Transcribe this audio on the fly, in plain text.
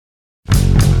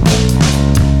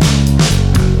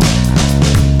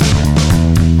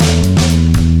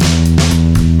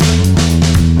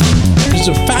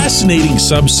fascinating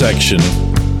subsection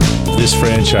of this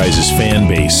franchise's fan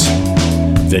base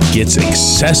that gets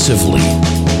excessively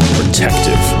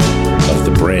protective of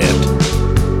the brand.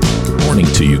 Good morning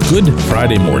to you. Good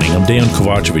Friday morning. I'm Dan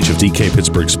Kovacevic of DK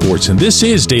Pittsburgh Sports, and this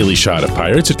is Daily Shot of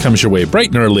Pirates. It comes your way bright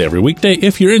and early every weekday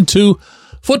if you're into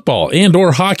football and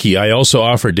or hockey. I also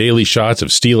offer daily shots of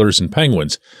Steelers and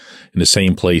Penguins in the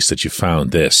same place that you found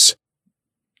this.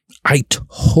 I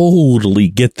totally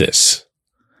get this.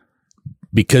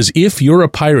 Because if you're a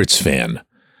Pirates fan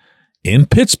in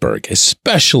Pittsburgh,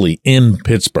 especially in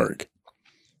Pittsburgh,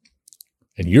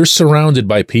 and you're surrounded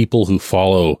by people who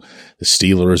follow the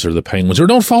Steelers or the Penguins, or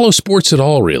don't follow sports at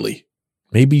all, really,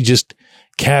 maybe just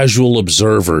casual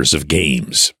observers of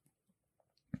games,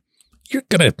 you're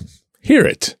going to hear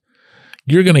it.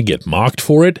 You're going to get mocked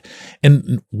for it.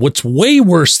 And what's way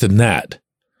worse than that,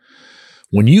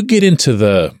 when you get into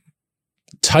the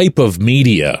type of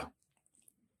media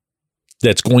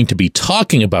that's going to be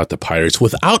talking about the Pirates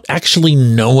without actually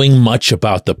knowing much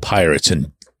about the Pirates,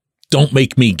 and don't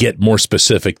make me get more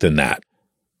specific than that.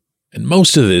 And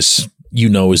most of this,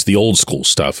 is the old school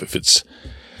stuff. If it's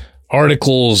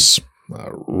articles,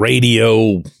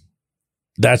 radio,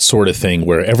 that sort of thing,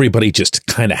 where everybody just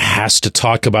kind of has to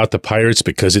talk about the Pirates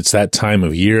because it's that time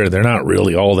of year. They're not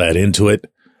really all that into it.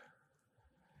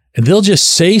 And they'll just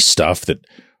say stuff that,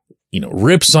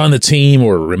 rips on the team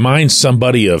or reminds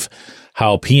somebody of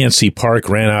how PNC Park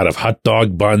ran out of hot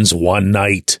dog buns one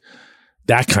night,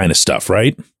 that kind of stuff,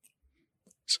 right?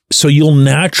 So you'll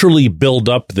naturally build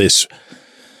up this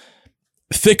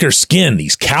thicker skin,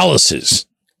 these calluses,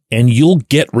 and you'll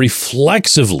get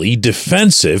reflexively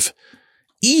defensive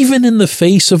even in the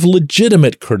face of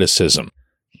legitimate criticism.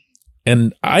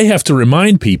 And I have to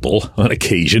remind people on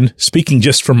occasion, speaking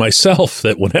just for myself,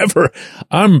 that whenever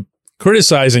I'm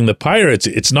criticizing the Pirates,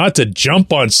 it's not to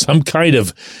jump on some kind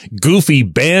of goofy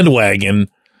bandwagon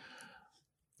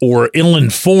or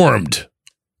ill-informed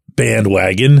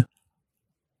bandwagon.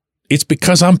 It's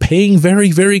because I'm paying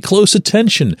very, very close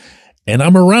attention, and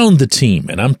I'm around the team,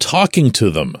 and I'm talking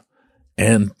to them,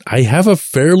 and I have a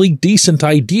fairly decent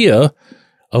idea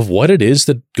of what it is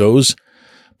that goes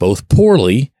both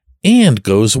poorly and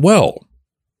goes well.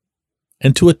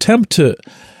 And to attempt to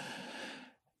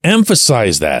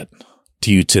emphasize that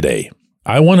to you today,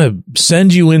 I want to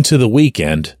send you into the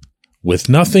weekend with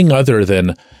nothing other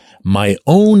than my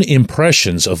own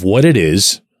impressions of what it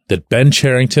is that Ben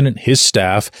Cherington and his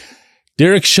staff,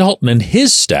 Derek Shelton and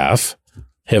his staff,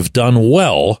 have done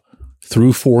well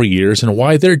through 4 years, and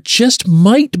why there just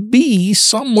might be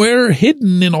somewhere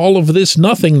hidden in all of this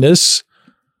nothingness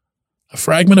a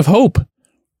fragment of hope.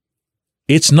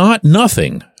 It's not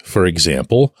nothing, for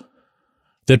example,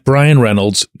 that Brian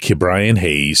Reynolds, Ke'Bryan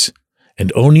Hayes,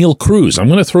 and O'Neal Cruz, I'm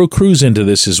going to throw Cruz into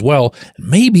this as well,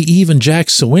 maybe even Jack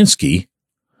Sawinski,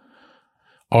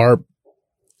 are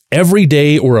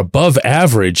everyday or above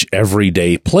average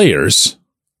everyday players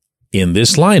in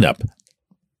this lineup.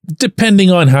 Depending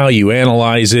on how you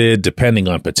analyze it, depending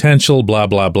on potential, blah,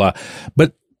 blah, blah.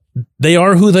 But they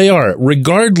are who they are,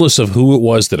 regardless of who it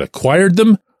was that acquired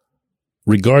them,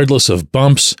 regardless of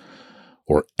bumps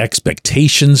or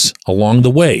expectations along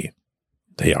the way.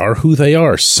 They are who they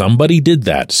are. Somebody did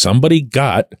that. Somebody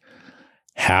got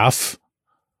half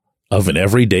of an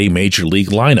everyday major league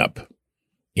lineup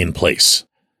in place.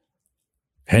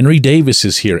 Henry Davis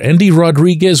is here. Endy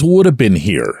Rodriguez would have been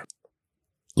here.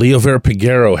 Liover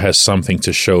Peguero has something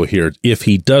to show here. If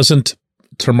he doesn't,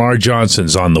 Termarr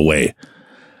Johnson's on the way.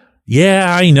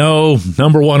 Yeah, I know,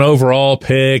 number 1 overall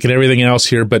pick and everything else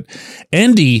here, but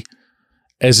Endy,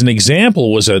 as an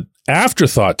example, was an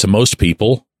afterthought to most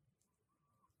people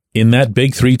in that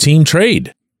big 3-team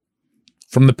trade.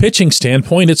 From the pitching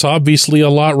standpoint, it's obviously a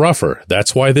lot rougher.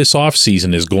 That's why this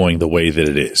offseason is going the way that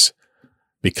it is,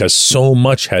 because so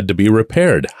much had to be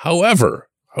repaired. However,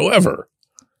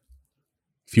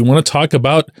 if you want to talk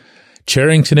about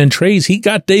Cherington and trades, he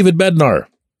got David Bednar.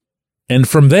 And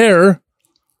from there,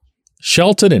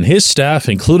 Shelton and his staff,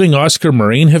 including Oscar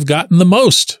Marin, have gotten the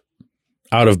most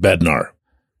out of Bednar.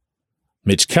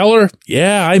 Mitch Keller,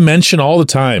 yeah, I mention all the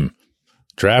time.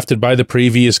 Drafted by the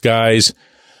previous guys,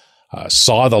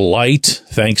 saw the light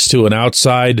thanks to an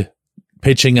outside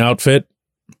pitching outfit.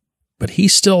 But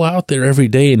he's still out there every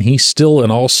day, and he's still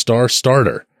an all-star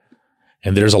starter.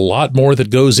 And there's a lot more that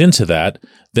goes into that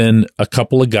than a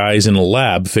couple of guys in a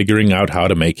lab figuring out how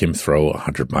to make him throw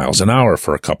 100 miles an hour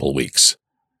for a couple of weeks.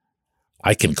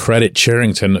 I can credit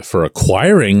Cherington for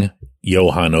acquiring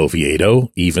Johan Oviedo,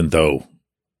 even though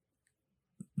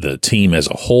the team as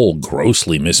a whole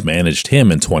grossly mismanaged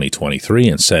him in 2023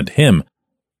 and sent him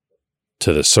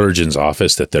to the surgeon's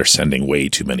office that they're sending way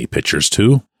too many pitchers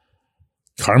to.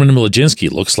 Carmen Mlodzinski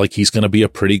looks like he's going to be a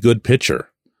pretty good pitcher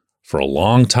for a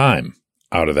long time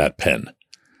out of that pen.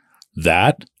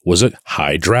 That was a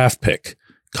high draft pick.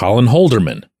 Colin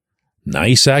Holderman,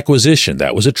 nice acquisition.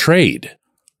 That was a trade.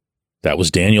 That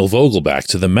was Daniel Vogelbach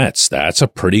to the Mets. That's a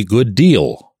pretty good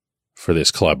deal for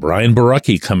this club. Ryan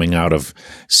Borucki coming out of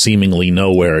seemingly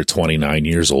nowhere at 29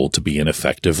 years old to be an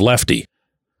effective lefty.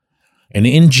 And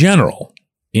in general,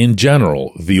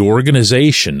 the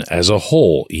organization as a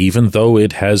whole, even though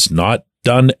it has not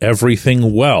done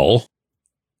everything well,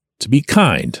 to be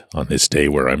kind on this day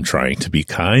where I'm trying to be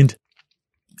kind,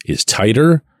 is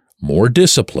tighter, more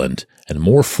disciplined, and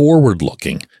more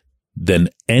forward-looking than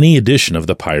any edition of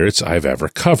the Pirates I've ever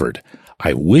covered.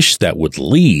 I wish that would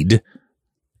lead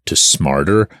to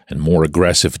smarter and more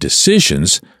aggressive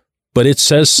decisions, but it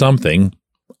says something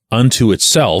unto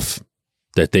itself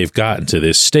that they've gotten to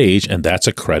this stage, and that's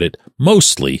a credit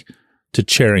mostly to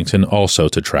Cherington, also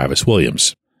to Travis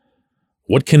Williams.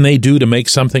 What can they do to make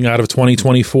something out of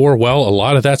 2024? Well, a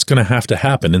lot of that's going to have to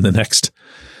happen in the next,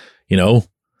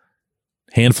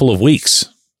 handful of weeks,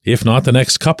 if not the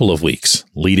next couple of weeks,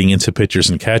 leading into pitchers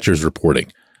and catchers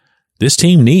reporting. This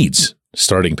team needs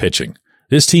starting pitching.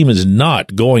 This team is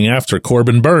not going after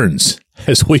Corbin Burns,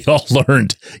 as we all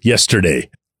learned yesterday.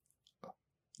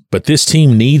 But this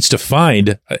team needs to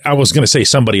find, I was going to say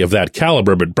somebody of that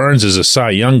caliber, but Burns is a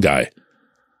Cy Young guy.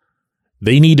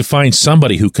 They need to find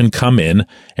somebody who can come in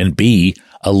and be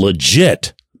a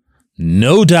legit,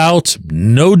 no doubt,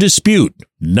 no dispute,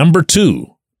 number 2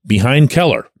 behind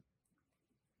Keller.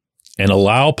 And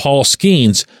allow Paul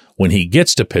Skeens, when he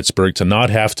gets to Pittsburgh, to not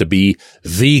have to be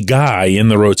the guy in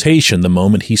the rotation the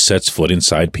moment he sets foot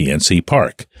inside PNC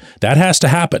Park. That has to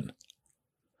happen.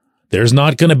 There's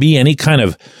not going to be any kind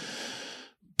of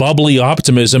bubbly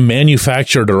optimism,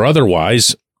 manufactured or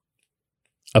otherwise,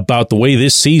 about the way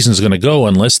this season's going to go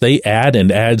unless they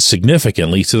add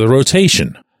significantly to the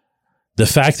rotation. The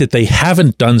fact that they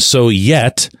haven't done so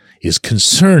yet is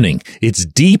concerning. It's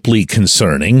deeply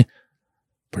concerning,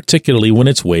 particularly when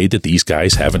it's weighed that these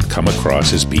guys haven't come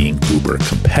across as being uber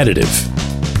competitive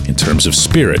in terms of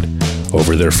spirit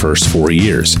over their first 4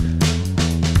 years.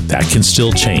 That can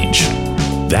still change.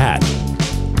 That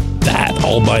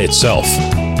all by itself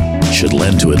should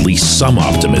lend to at least some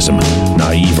optimism,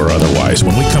 naive or otherwise.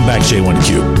 When we come back,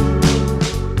 J1Q.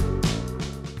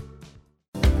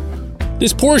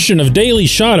 This portion of Daily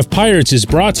Shot of Pirates is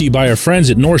brought to you by our friends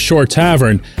at North Shore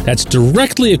Tavern. That's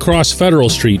directly across Federal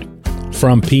Street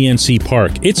from PNC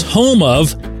Park. It's home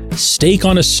of Steak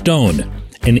on a Stone,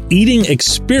 an eating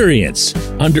experience,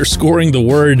 underscoring the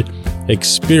word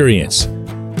experience.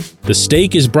 The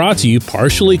steak is brought to you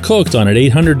partially cooked on an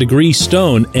 800-degree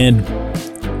stone, and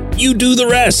you do the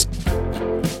rest.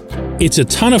 It's a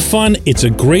ton of fun, it's a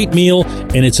great meal,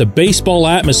 and it's a baseball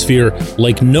atmosphere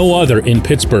like no other in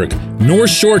Pittsburgh.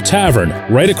 North Shore Tavern,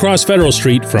 right across Federal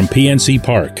Street from PNC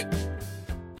Park.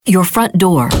 Your front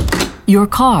door, your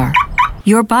car,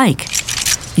 your bike,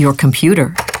 your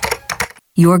computer,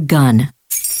 your gun.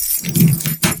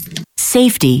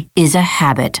 Safety is a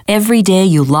habit. Every day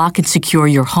you lock and secure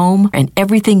your home and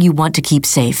everything you want to keep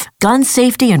safe. Gun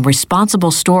safety and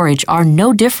responsible storage are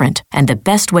no different, and the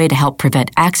best way to help prevent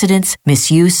accidents,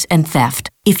 misuse, and theft.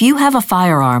 If you have a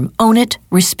firearm, own it,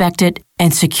 respect it,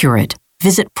 and secure it.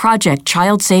 Visit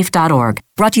ProjectChildSafe.org.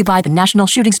 Brought to you by the National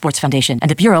Shooting Sports Foundation and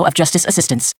the Bureau of Justice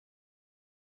Assistance.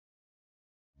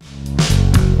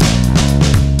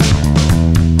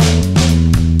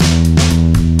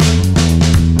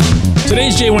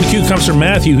 Today's J1Q comes from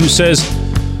Matthew, who says,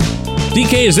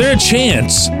 DK, is there a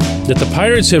chance that the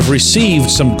Pirates have received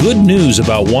some good news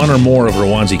about one or more of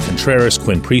Roansy Contreras,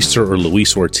 Quinn Priester, or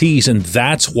Luis Ortiz, and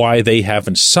that's why they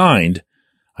haven't signed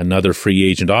another free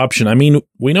agent option? I mean,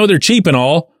 we know they're cheap and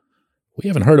all. We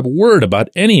haven't heard a word about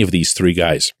any of these three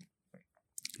guys.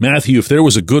 Matthew, if there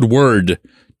was a good word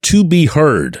to be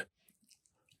heard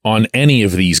on any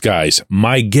of these guys,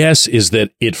 my guess is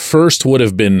that it first would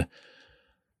have been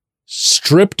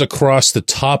stripped across the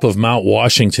top of Mount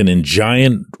Washington in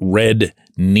giant red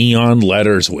neon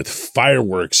letters with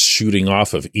fireworks shooting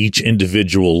off of each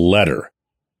individual letter,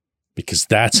 because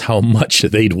that's how much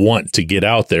they'd want to get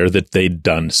out there that they'd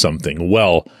done something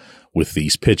well with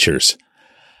these pitchers.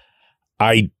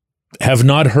 I have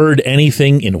not heard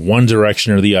anything in one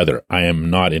direction or the other. I am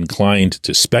not inclined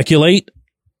to speculate.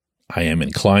 I am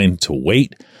inclined to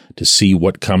wait to see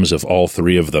what comes of all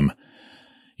three of them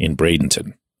in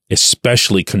Bradenton.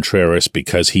 Especially Contreras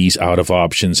because he's out of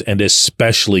options, and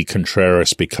especially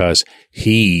Contreras because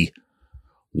he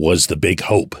was the big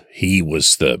hope. He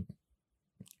was the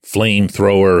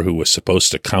flamethrower who was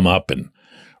supposed to come up and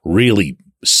really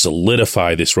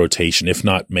solidify this rotation, if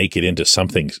not make it into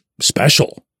something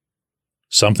special,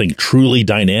 something truly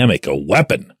dynamic, a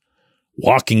weapon,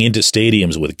 walking into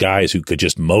stadiums with guys who could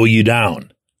just mow you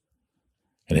down.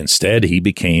 And instead, he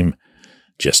became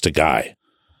just a guy.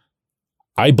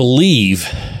 I believe,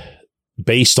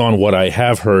 based on what I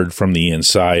have heard from the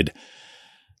inside,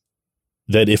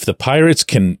 that if the Pirates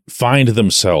can find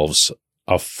themselves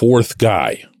a fourth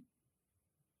guy,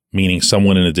 meaning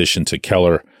someone in addition to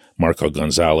Keller, Marco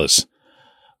Gonzalez,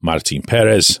 Martin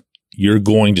Perez, you're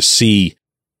going to see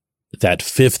that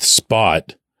fifth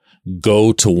spot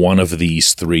go to one of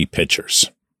these three pitchers.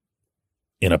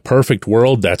 In a perfect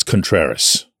world, that's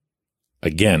Contreras.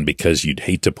 Again, because you'd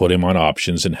hate to put him on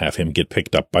options and have him get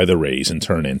picked up by the Rays and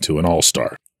turn into an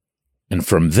all-star. And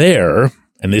from there,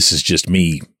 and this is just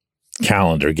me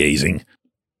calendar gazing,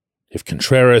 if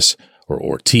Contreras or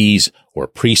Ortiz or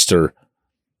Priester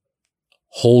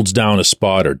holds down a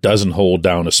spot or doesn't hold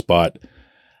down a spot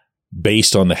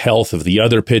based on the health of the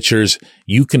other pitchers,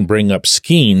 you can bring up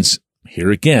Skeens,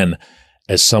 here again,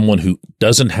 as someone who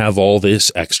doesn't have all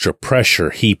this extra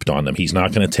pressure heaped on them. He's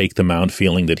not going to take the mound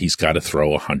feeling that he's got to throw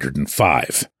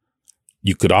 105.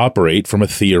 You could operate from a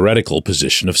theoretical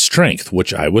position of strength,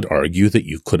 which I would argue that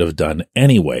you could have done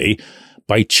anyway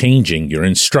by changing your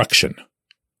instruction,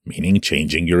 meaning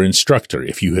changing your instructor.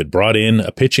 If you had brought in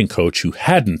a pitching coach who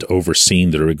hadn't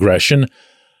overseen the regression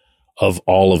of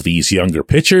all of these younger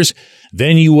pitchers,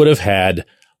 then you would have had,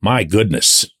 my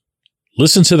goodness,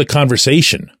 listen to the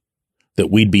conversation that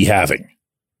we'd be having.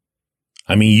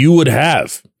 I mean, you would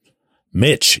have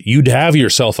Mitch, you'd have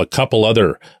yourself a couple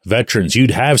other veterans,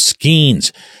 you'd have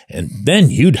Skeens, and then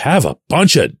you'd have a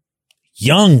bunch of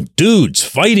young dudes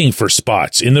fighting for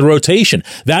spots in the rotation.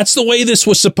 That's the way this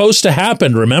was supposed to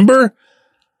happen, remember?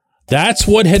 That's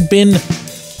what had been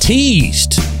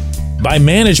teased by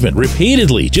management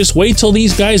repeatedly. Just wait till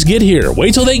these guys get here.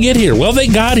 Wait till they get here. Well, they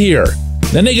got here.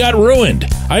 Then they got ruined.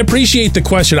 I appreciate the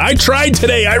question. I tried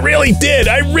today. I really did.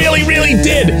 I really, really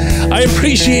did. I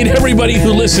appreciate everybody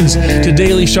who listens to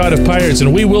Daily Shot of Pirates,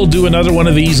 and we will do another one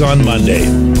of these on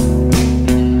Monday.